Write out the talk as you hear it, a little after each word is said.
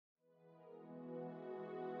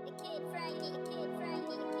I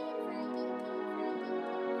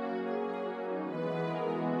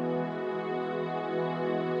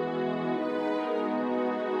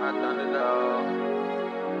done it all.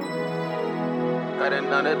 I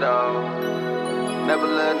done it all. Never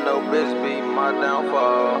let no bitch be my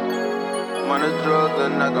downfall. Money, drugs,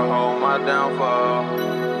 and alcohol, my downfall.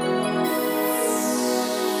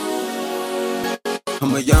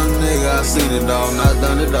 I'm a young nigga, I seen it all, not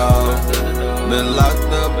done it all. Been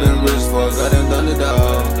locked up, been rich fuck, I done it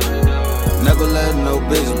all. Never let no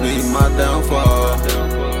bitch be my downfall.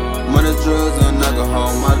 Money, drugs, and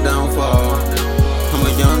alcohol, my downfall. I'm a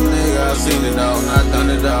young nigga, I seen it all, not done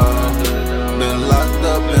it all. Been locked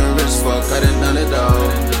up, been rich fuck, I done it all.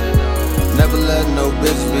 Never let no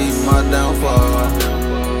bitch be my downfall.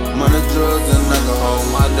 Money, drugs, and alcohol,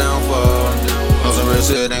 my downfall. On some real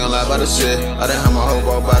shit, ain't gon' lie about the shit. I done had my whole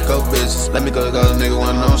ball back up, bitches. Let me go, cause the nigga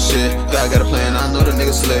wanna know shit. God got a plan, I know the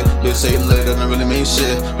nigga slick. Bitch say you lit, doesn't really mean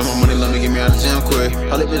shit. No more money, let me get me out the gym quick.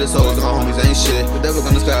 All these bitches hoes, my homies ain't shit. The devil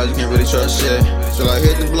on the sky, you can't really trust shit. So I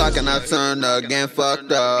hit the block and I turned up, getting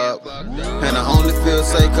fucked up. And I only feel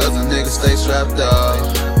safe cause the nigga stay strapped up.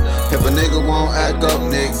 If a nigga won't act up,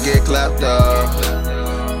 nigga get clapped up.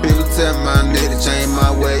 People tell me I need to change my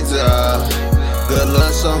ways up. Good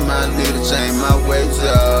luck, so I need to change my ways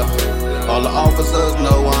up. All the officers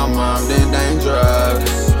know I'm armed and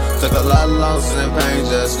dangerous. Took a lot of loss and pain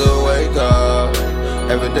just to wake up.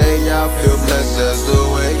 Every day I feel blessed just to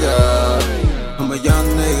wake up. I'm a young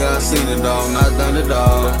nigga, I seen it all, not done it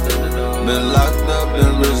all. Been locked up,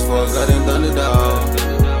 been rich fuck, I done it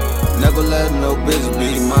all. Never let no bitch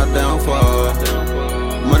be my downfall.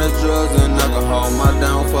 Money, drugs, and alcohol, my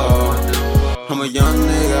downfall. I'm a young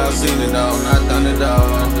nigga, I seen it all, not done it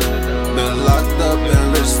all. Been locked up, been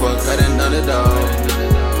rich fuck, I done it all.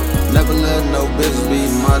 Never let no bitch be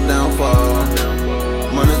my downfall.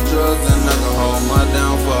 Money, drugs, and alcohol, my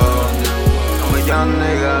downfall. I'm a young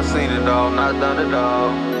nigga, I seen it all, not done it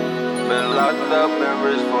all. Been locked up, been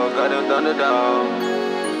rich fuck, I done it all.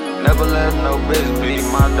 Never let no bitch be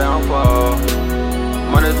my downfall.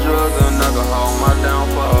 Money, drugs, and alcohol, my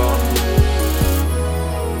downfall.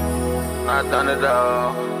 I done it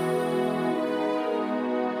all.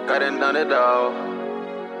 I done it all.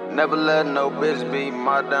 Never let no bitch be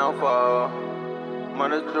my downfall.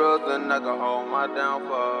 Money, drugs, and alcohol, my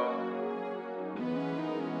downfall.